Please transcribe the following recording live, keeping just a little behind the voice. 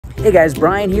Hey guys,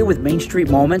 Brian here with Main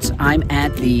Street Moments. I'm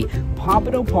at the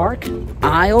Pompano Park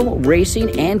Isle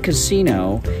Racing and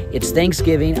Casino. It's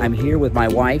Thanksgiving. I'm here with my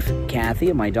wife, Kathy,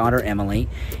 and my daughter, Emily.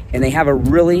 And they have a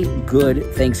really good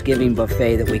Thanksgiving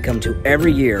buffet that we come to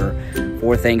every year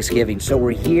for Thanksgiving. So we're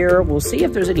here. We'll see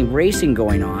if there's any racing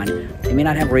going on. They may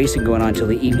not have racing going on until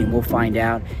the evening. We'll find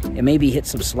out. And maybe hit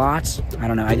some slots. I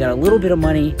don't know. I got a little bit of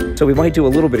money, so we might do a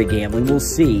little bit of gambling. We'll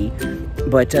see.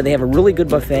 But they have a really good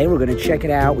buffet. We're going to check it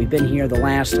out. We've been here the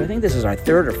last, I think this is our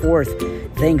third or fourth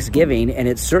Thanksgiving, and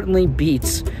it certainly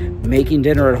beats making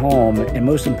dinner at home. And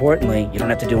most importantly, you don't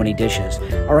have to do any dishes.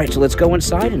 All right, so let's go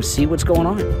inside and see what's going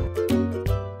on.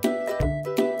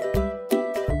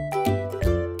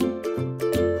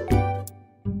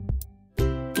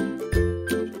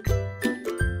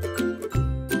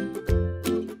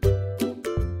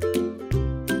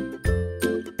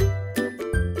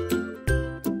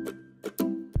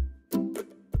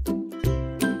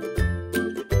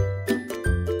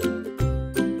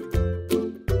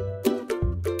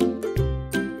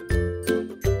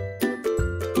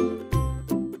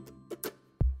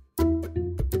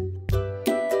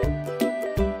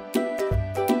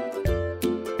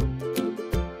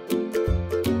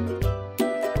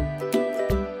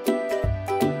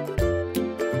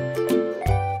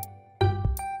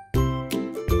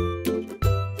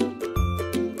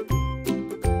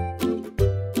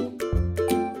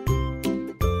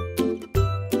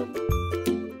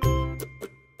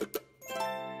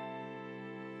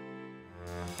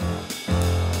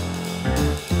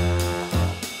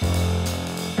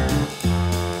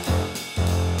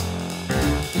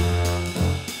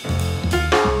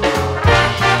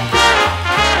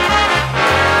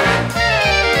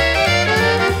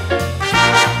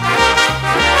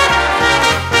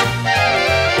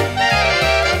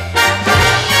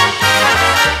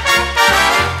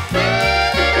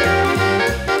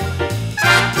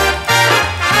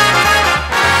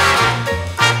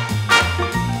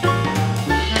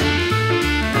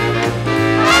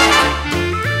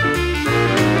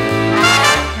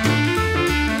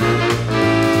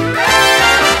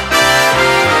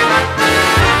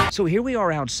 So here we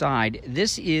are outside.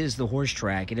 This is the horse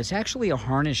track, and it's actually a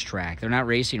harness track. They're not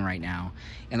racing right now.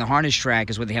 And the harness track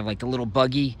is where they have like the little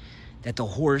buggy that the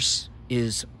horse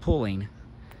is pulling.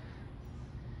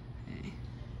 Okay.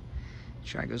 The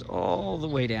track goes all the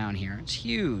way down here. It's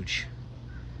huge.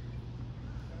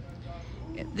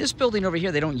 This building over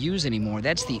here they don't use anymore.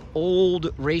 That's the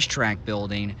old racetrack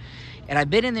building. And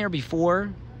I've been in there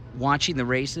before watching the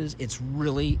races. It's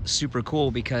really super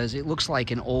cool because it looks like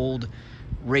an old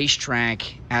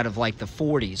racetrack out of like the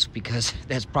 40s, because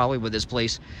that's probably where this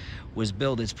place was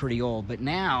built. It's pretty old, but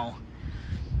now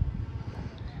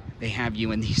they have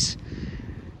you in these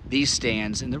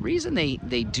stands. And the reason they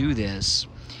do this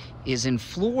is in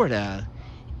Florida,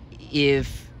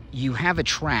 if you have a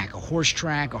track, a horse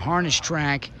track, a harness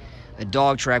track, a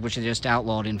dog track, which is just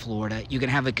outlawed in Florida, you can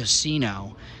have a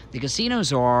casino. The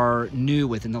casinos are new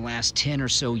within the last 10 or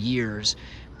so years.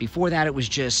 Before that, it was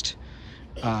just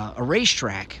a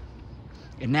racetrack,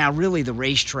 and now really the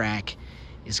racetrack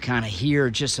is kind of here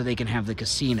just so they can have the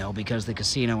casino, because the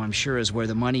casino, I'm sure, is where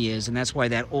the money is. And that's why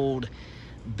that old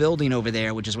building over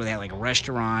there, which is where they have like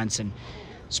restaurants and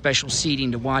special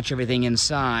seating to watch everything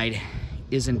inside,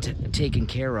 isn't taken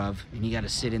care of, and you got to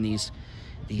sit in these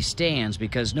stands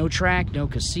because no track, no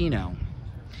casino.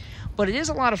 But it is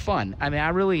a lot of fun. I mean, I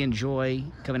really enjoy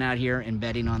coming out here and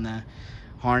betting on the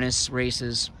harness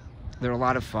races. They're a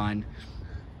lot of fun.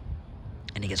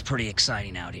 And it gets pretty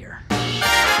exciting out here.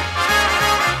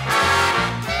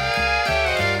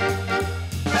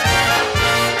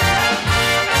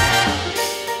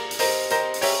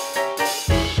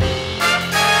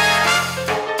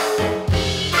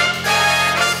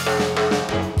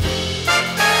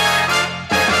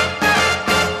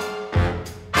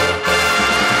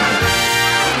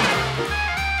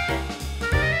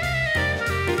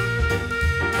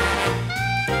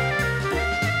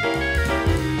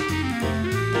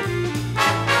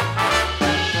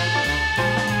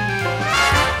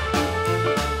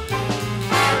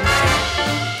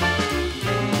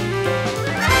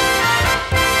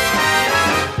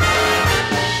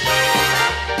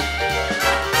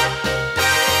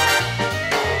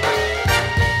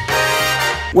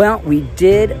 Well, we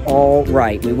did all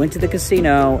right. We went to the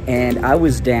casino, and I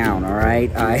was down, all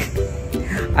right?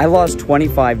 I lost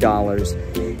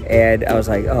 $25, and I was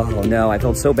like, oh, no. I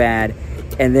felt so bad.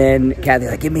 And then Kathy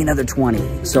like, give me another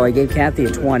 20. So I gave Kathy a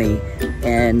 20,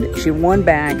 and she won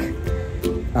back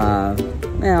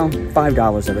Well,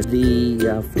 $5 of it.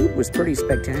 The food was pretty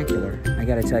spectacular, I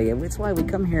gotta tell you. It's why we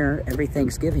come here every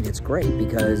Thanksgiving. It's great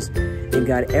because they've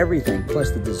got everything, plus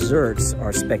the desserts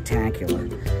are spectacular.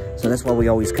 So that's why we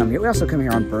always come here. We also come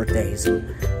here on birthdays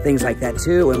and things like that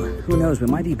too. And who knows, we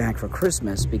might be back for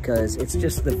Christmas because it's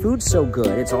just, the food's so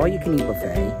good. It's all you can eat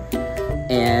buffet.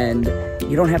 And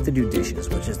you don't have to do dishes,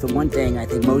 which is the one thing I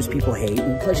think most people hate.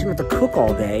 And plus you don't have to cook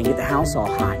all day and get the house all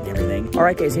hot and everything. All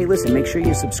right, guys, hey, listen, make sure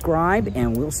you subscribe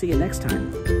and we'll see you next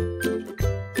time.